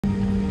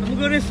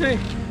go this way.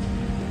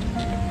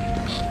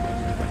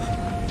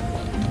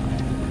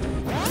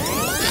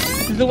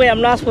 This is the way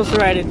I'm not supposed to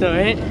ride it though,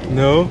 right?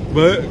 No,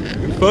 but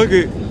fuck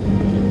it.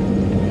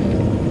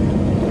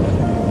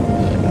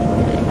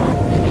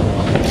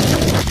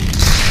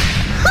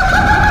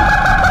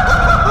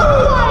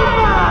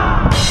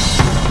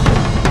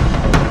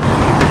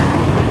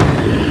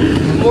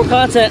 More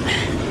content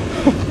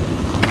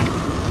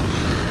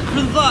for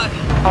the vlog.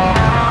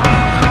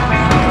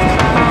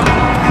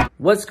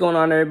 What's going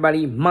on,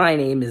 everybody? My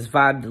name is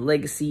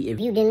VibeTheLegacy. If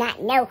you do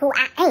not know who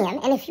I am,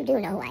 and if you do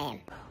know who I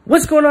am.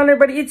 What's going on,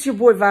 everybody? It's your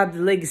boy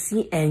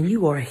VibeTheLegacy, and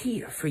you are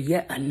here for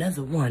yet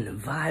another one of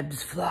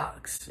Vibes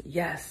Vlogs.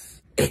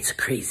 Yes, it's a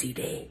crazy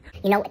day.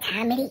 You know what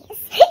time it is?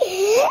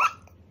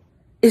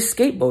 It's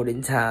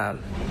skateboarding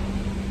time.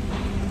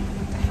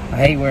 I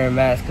hate wearing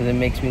masks because it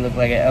makes me look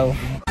like an elf.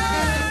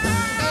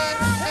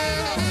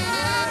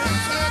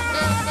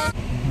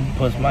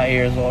 Puts my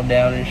ears all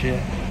down and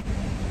shit.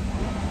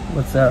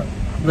 What's up?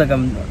 Look,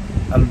 I'm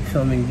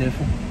filming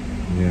different.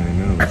 Yeah, I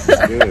know. This is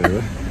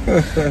good.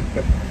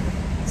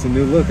 It's a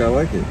new look. I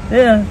like it.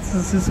 Yeah,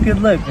 it's a good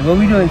look. What are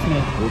we doing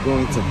today? We're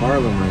going to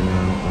Harlem right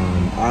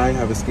now. I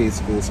have a skate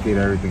school,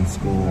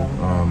 Skateeverythingschool,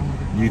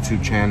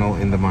 YouTube channel,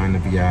 In the Mind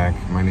of Yak.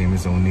 My name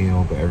is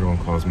O'Neal, but everyone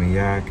calls me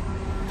Yak.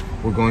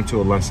 We're going to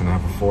a lesson. I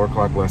have a 4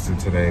 o'clock lesson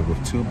today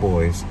with 2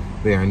 boys.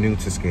 They are new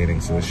to skating,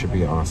 so this should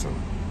be awesome.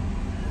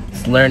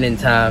 It's learning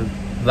time.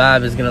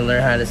 Vibe is gonna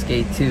learn how to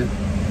skate too.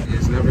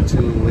 It's never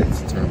too late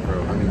to turn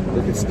pro. I mean,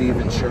 look at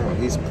Steven Shaw.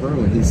 He's pro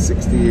and he's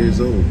 60 years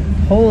old.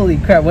 Holy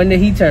crap, when did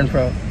he turn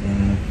pro?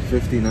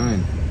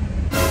 59.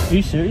 Are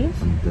you serious?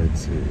 I'm dead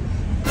serious.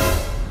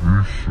 Are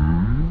you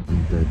serious?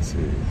 I'm dead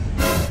serious.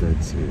 I'm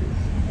dead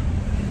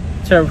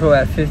serious. Turn pro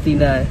at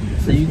 59.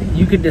 So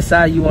you could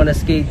decide you want to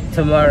skate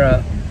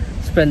tomorrow,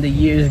 spend the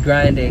years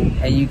grinding,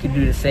 and you could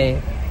do the same.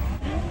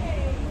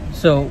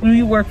 So, who do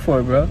you work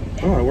for, bro?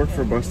 Oh, I work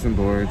for Bustin'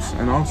 Boards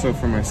and also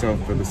for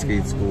myself for the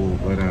skate school.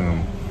 But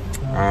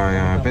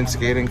I've been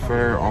skating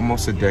for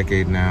almost a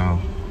decade now.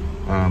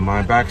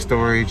 My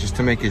backstory, just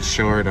to make it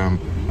short,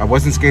 I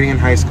wasn't skating in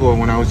high school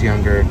when I was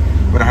younger,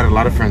 but I had a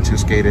lot of friends who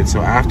skated.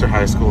 So after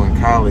high school and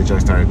college, I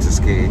started to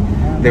skate.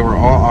 They were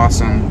all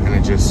awesome, and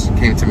it just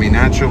came to me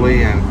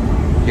naturally, and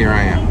here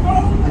I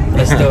am.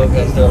 That's dope.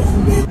 That's dope.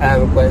 I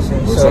have a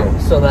question.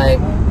 So like,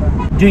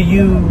 do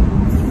you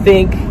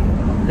think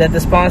that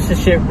the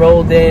sponsorship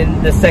rolled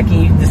in the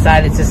second you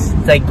decided to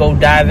like go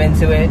dive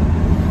into it?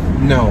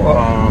 No,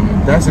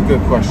 that's a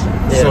good question.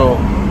 Yeah. So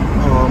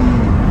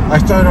I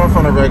started off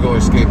on a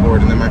regular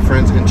skateboard, and then my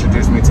friends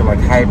introduced me to like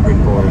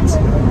hybrid boards,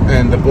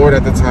 and the board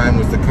at the time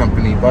was the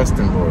company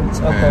Bustin'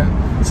 Boards. Okay.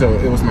 And so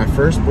it was my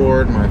first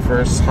board, my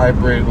first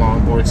hybrid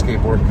longboard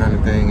skateboard kind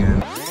of thing.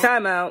 And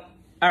time out.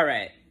 All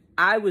right,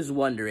 I was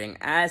wondering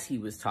as he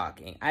was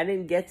talking, I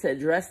didn't get to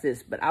address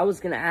this, but I was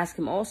gonna ask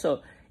him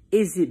also,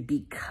 is it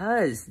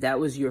because that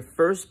was your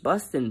first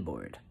Bustin'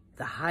 board,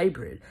 the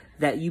hybrid,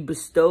 that you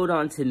bestowed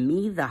onto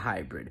me the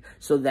hybrid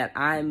so that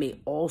I may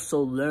also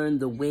learn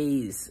the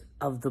ways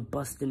of the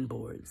Bustin'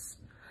 boards?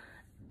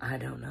 I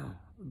don't know,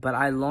 but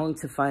I long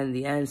to find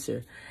the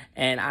answer,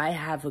 and I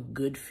have a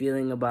good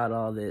feeling about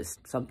all this.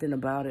 Something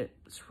about it,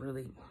 it's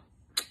really...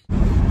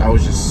 I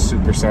was just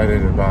super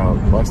excited about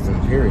Bustin',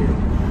 period.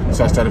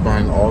 So I started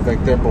buying all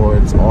like their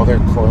boards, all their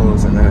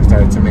clothes, and then I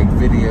started to make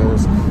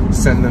videos,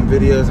 send them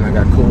videos, and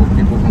I got cool with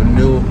people who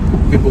knew,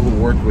 people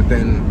who worked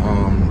within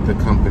the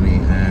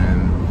company.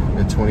 And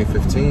in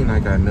 2015, I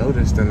got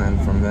noticed, and then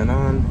from then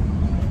on,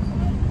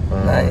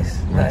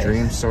 my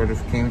dreams sort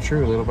of came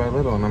true little by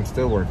little, and I'm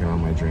still working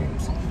on my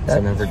dreams. So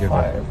never give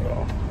up.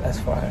 Bro. That's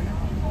fire.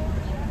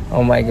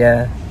 Oh my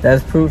God,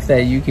 that's proof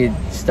that you could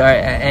start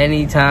at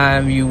any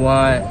time you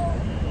want,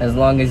 as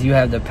long as you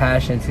have the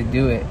passion to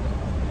do it.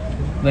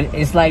 But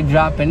it's like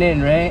dropping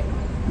in, right?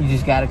 You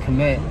just gotta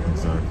commit.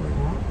 Exactly.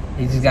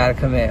 You just gotta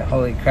commit.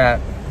 Holy crap.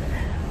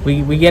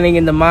 We getting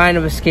in the mind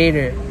of a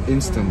skater.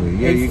 Instantly.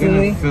 Yeah, you're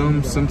gonna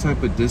film some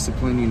type of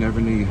discipline you never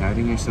knew you had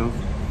in yourself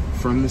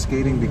from the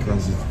skating,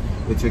 because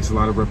it takes a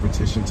lot of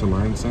repetition to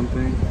learn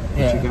something.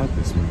 But you got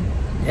this, man.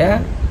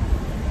 Yeah?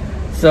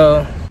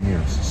 So...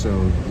 Yes, so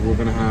we're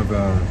gonna have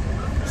a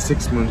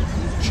 6-month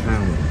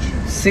challenge.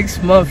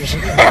 6-month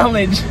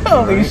challenge.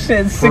 Holy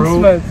shit, 6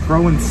 months.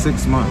 Pro in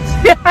 6 months.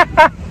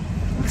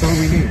 That's all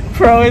we need.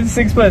 Pro in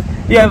 6 months.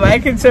 Yeah, if I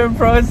can turn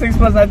pro in 6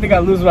 months, I think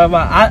I'll lose my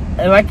mind.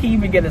 If I can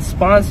even get a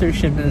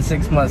sponsorship in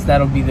 6 months,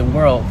 that'll be the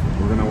world.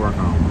 We're gonna work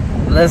on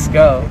it. Let's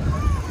go.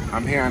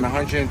 I'm here on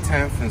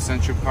 110th in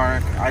Central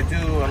Park. I do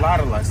a lot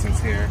of lessons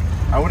here.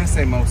 I wouldn't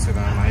say most of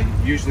them. I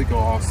usually go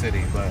all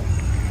city, but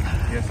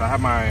yes, I have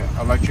my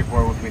electric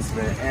board with me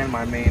today and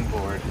my main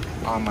board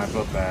on my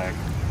book bag.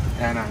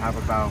 And I have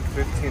about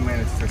 15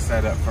 minutes to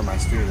set up for my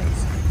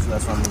students. So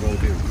that's what I'm gonna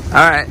go do.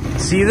 All right,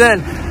 see you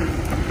then.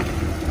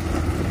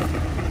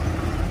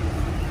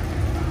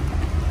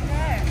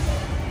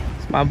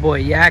 It's my boy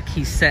Yak.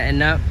 He's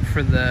setting up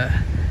for the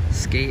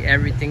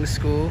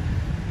Skateeverythingschool.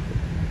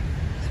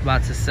 He's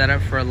about to set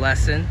up for a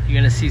lesson. You're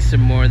gonna see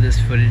some more of this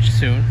footage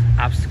soon.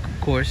 Obstacle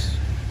course,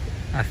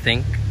 I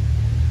think.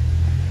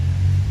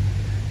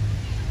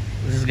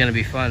 This is gonna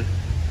be fun.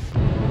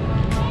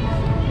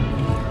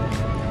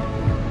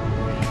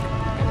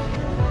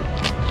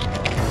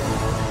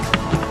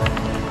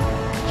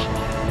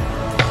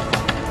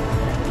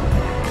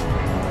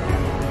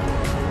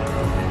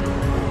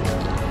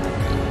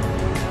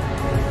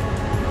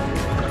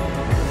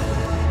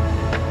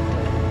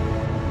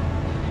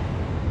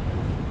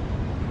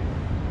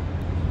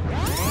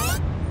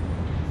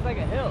 It's like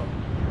a hill.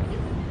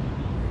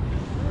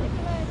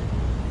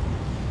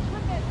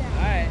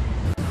 Alright.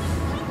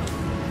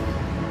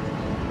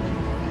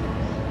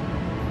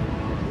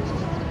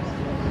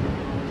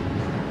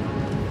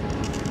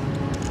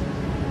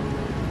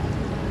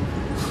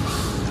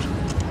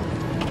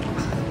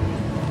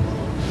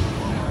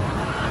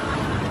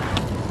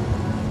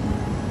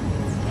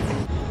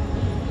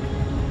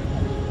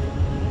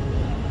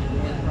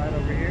 Right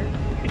over here.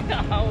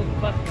 I was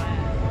busting my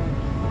ass.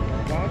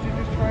 Why don't you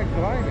just try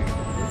gliding?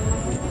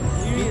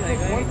 Just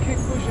take one kick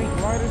push and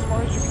glide as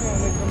far as you can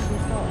and then come to a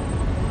stop.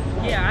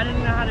 Yeah, I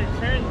didn't know how to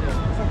turn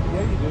though.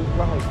 Yeah, you do.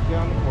 Go ahead. Get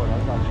on the court. I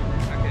got you.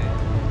 Okay.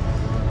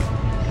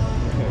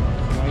 Okay.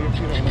 So now your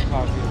feet are in the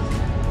pockets.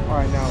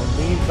 Alright, now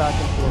lean back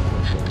and forth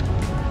with it.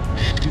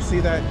 You see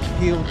that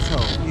heel toe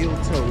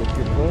with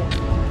your foot?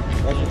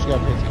 That's what you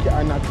got to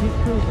pay. Now keep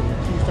cruising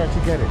until you start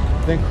to get it.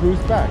 Then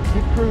cruise back.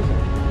 Keep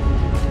cruising.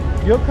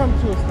 You'll come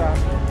to a stop.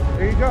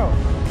 There you go.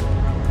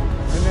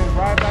 And then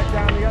ride back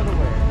down the other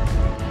way.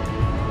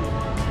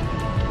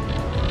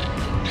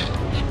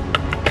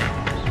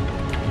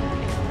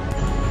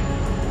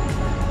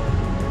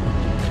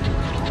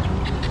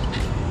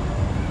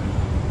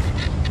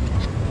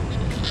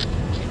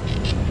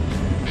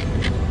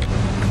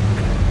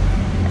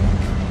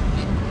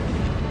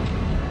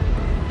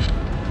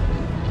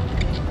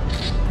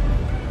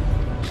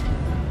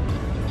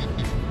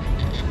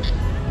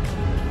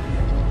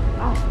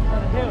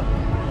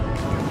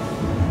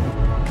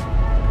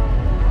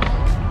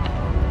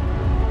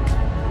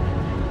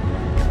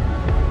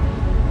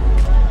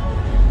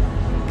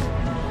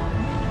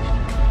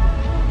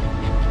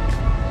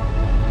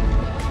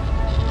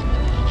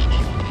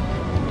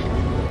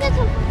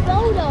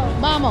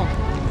 Vamos.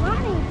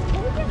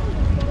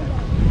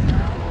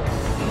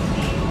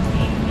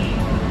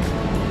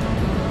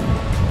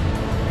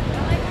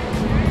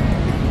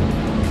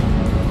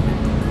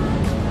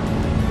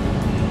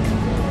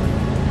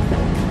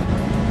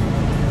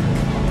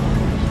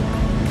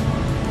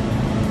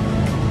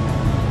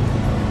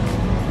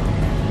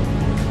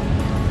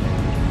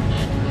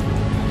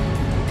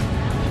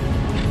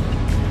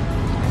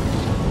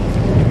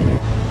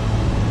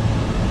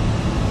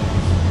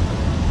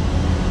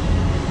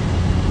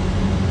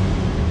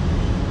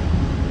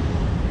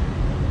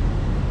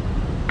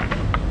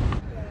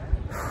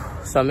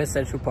 So I'm in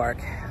Central Park.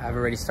 I've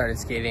already started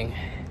skating.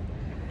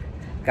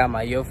 Got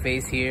my yo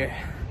face here.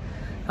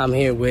 I'm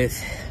here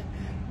with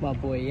my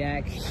boy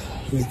Yak.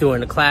 He's doing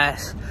the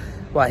class.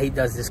 While he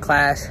does this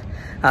class,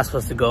 I'm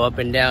supposed to go up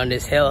and down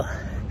this hill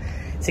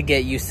to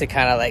get used to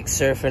kind of like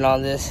surfing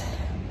on this.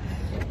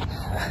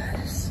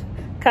 It's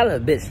kind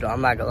of a bitch though,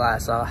 I'm not gonna lie.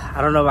 So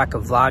I don't know if I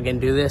can vlog and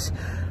do this,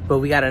 but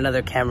we got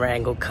another camera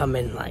angle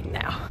coming like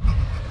now.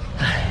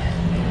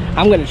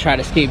 I'm gonna try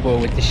to skateboard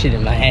with this shit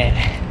in my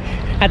hand.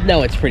 I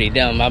know it's pretty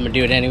dumb, I'm gonna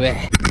do it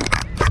anyway.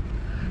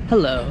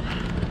 Hello.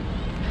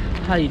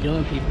 How you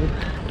doing, people?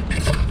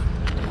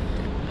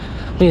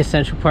 We in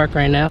Central Park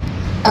right now.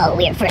 Oh,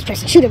 we are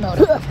first-person shooter mode.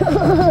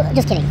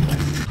 Just kidding.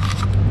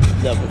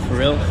 No, but for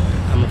real,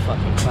 I'm a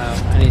fucking clown.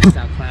 I need to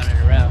stop clowning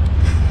around.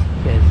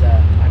 Because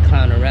I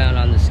clown around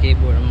on the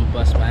skateboard, I'm gonna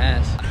bust my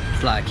ass.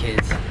 It's a lot of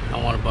kids. I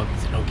don't want to bump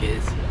into no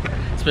kids.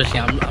 Especially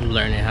I'm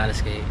learning how to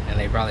skate, and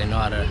they probably know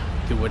how to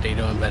do what they're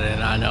doing better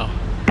than I know.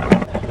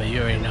 But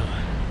you already know.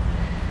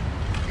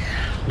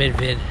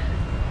 Mid-vid.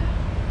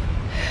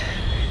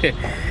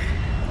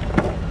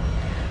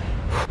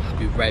 I'll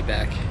be right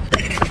back.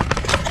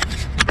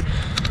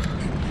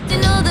 You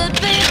know that,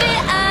 baby,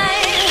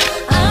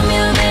 I'm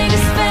your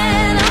biggest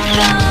fan. I'll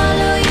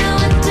follow you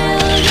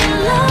until you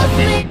love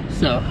me.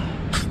 So,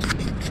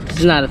 this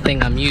is not a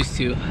thing I'm used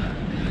to,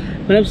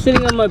 but I'm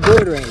sitting on my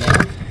board right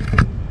now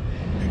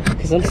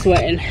because I'm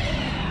sweating.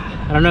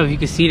 I don't know if you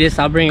can see this.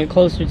 I'll bring it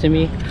closer to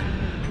me.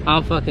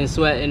 I'm fucking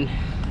sweating.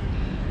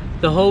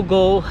 The whole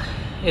goal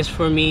is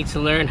for me to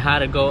learn how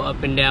to go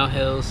up and down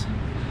hills.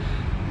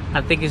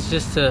 I think it's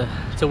just to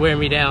wear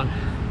me down.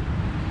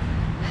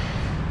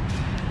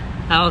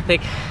 I don't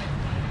think,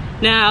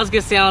 I was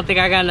gonna say I don't think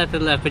I got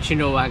nothing left, but you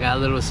know I got a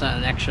little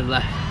something extra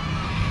left.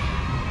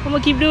 I'm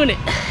gonna keep doing it.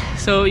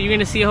 So you're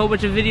gonna see a whole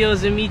bunch of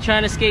videos of me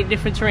trying to skate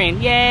different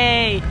terrain.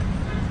 Yay!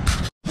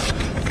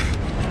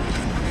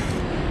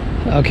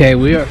 Okay,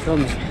 we are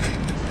filming.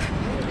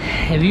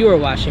 If you are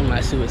watching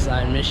my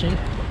suicide mission,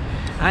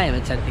 I am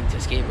attempting to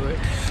skateboard.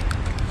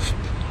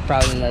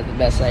 Probably not the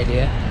best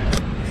idea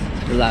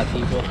for a lot of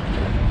people.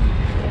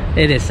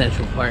 It is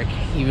Central Park,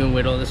 even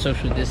with all the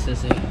social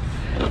distancing.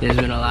 There's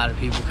been a lot of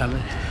people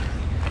coming.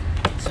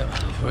 So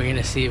we're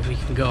gonna see if we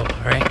can go,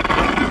 all right?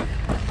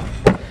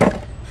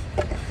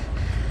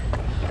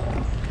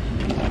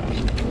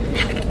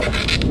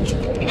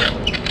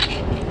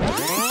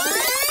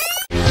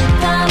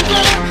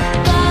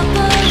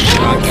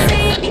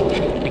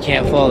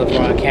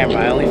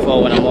 camera. I only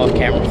fall when I'm off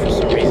camera for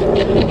some reason,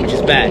 which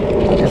is bad,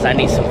 because I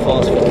need some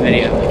falls for the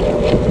video.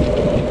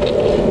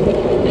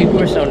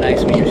 People are so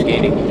nice when you're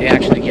skating. They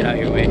actually get out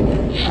your way.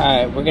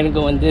 Alright, we're gonna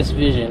go in this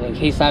vision. In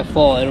case I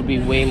fall, it'll be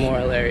way more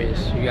hilarious.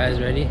 You guys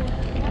ready?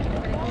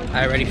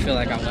 I already feel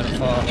like I'm gonna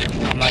fall.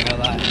 I'm not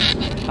gonna lie.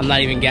 I'm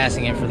not even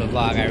gassing it for the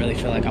vlog. I really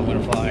feel like I'm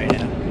gonna fall right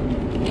now.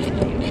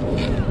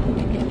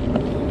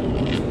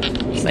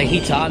 It's like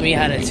he taught me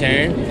how to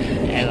turn,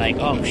 and like,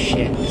 oh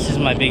shit, this is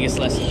my biggest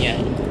lesson yet.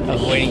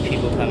 Avoiding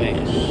people coming.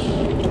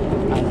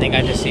 I think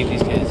I just saved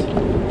these kids.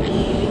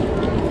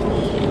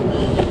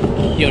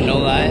 Yo, no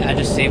lie, I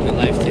just saved a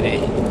life today.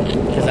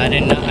 Because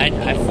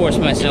I forced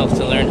myself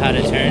to learn how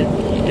to turn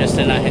just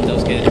to not hit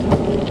those kids.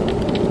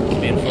 It's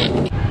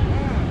beautiful.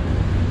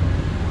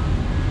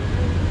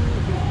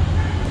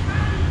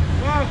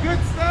 Wow, good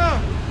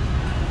stuff.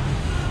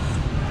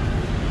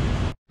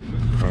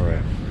 All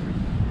right.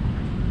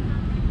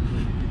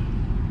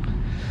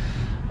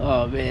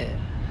 Oh man.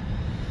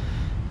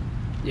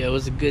 Yeah, it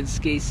was a good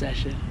skate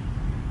session.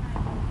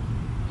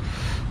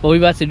 What we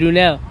about to do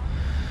now?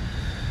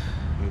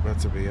 We're about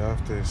to be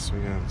off this. We're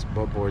gonna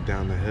butt board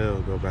down the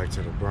hill, go back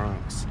to the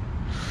Bronx.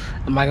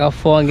 Am I gonna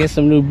fall and get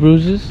some new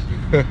bruises?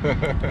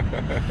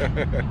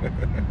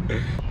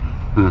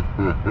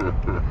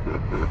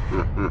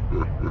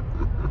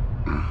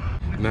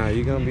 Nah,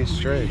 you're gonna be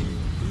straight.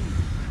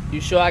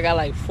 You sure I got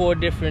like 4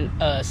 different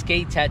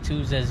skate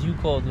tattoos, as you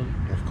call them?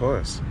 Of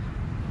course.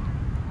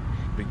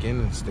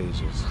 Beginning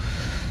stages.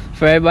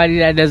 For everybody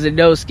that doesn't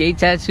know, skate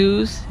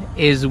tattoos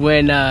is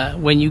when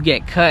you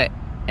get cut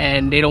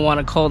and they don't want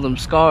to call them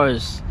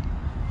scars.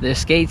 They're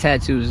skate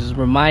tattoos, is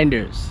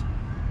reminders.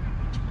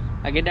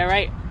 I get that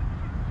right?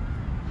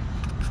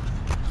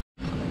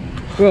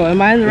 Bro,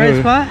 am I in the right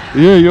spot?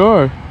 Yeah, you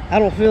are. I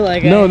don't feel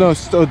like No,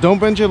 so don't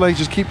bend your legs.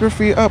 Just keep your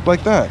feet up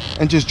like that,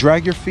 and just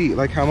drag your feet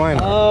like how mine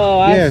are. Oh,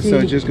 I see.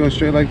 So just go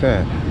straight like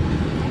that.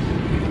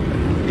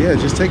 Yeah,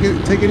 just take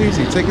it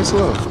easy. Take it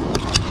slow.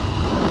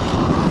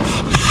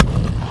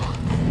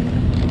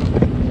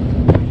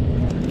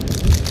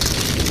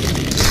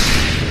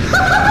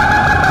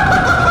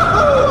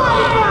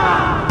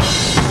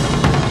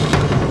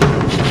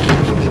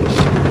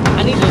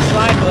 I need to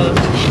slide gloves.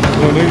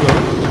 Oh, there you go.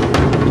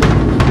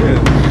 Yeah.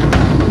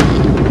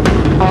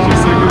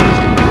 Just take it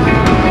easy.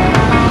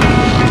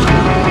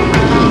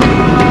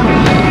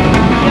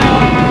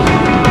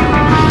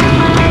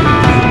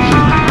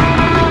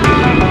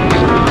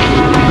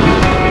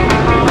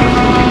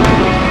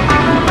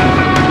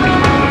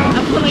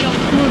 I'm pulling up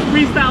doing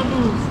freestyle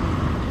moves.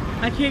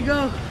 I can't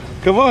go.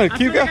 Come on, I keep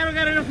feel like I going. don't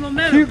got enough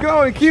momentum. Keep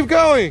going. Keep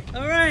going.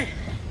 All right.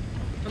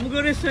 I'm gonna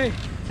go this way.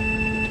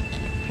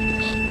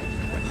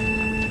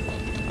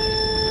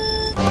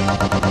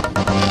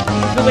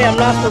 The way I'm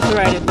not supposed to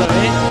ride it though,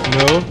 right?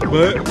 No,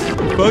 but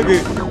fuck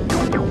it.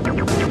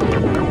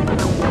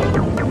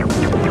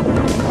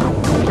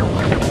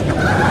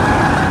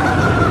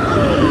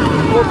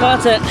 More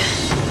content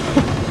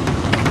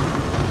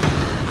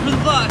for the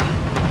vlog.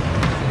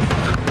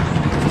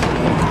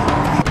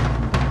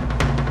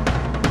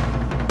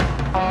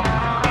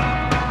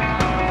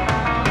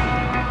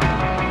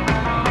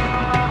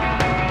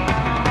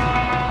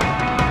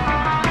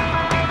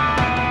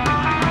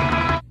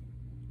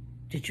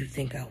 Did you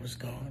think I was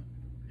gone?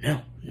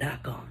 No,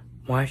 not gone.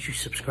 Why aren't you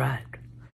subscribed?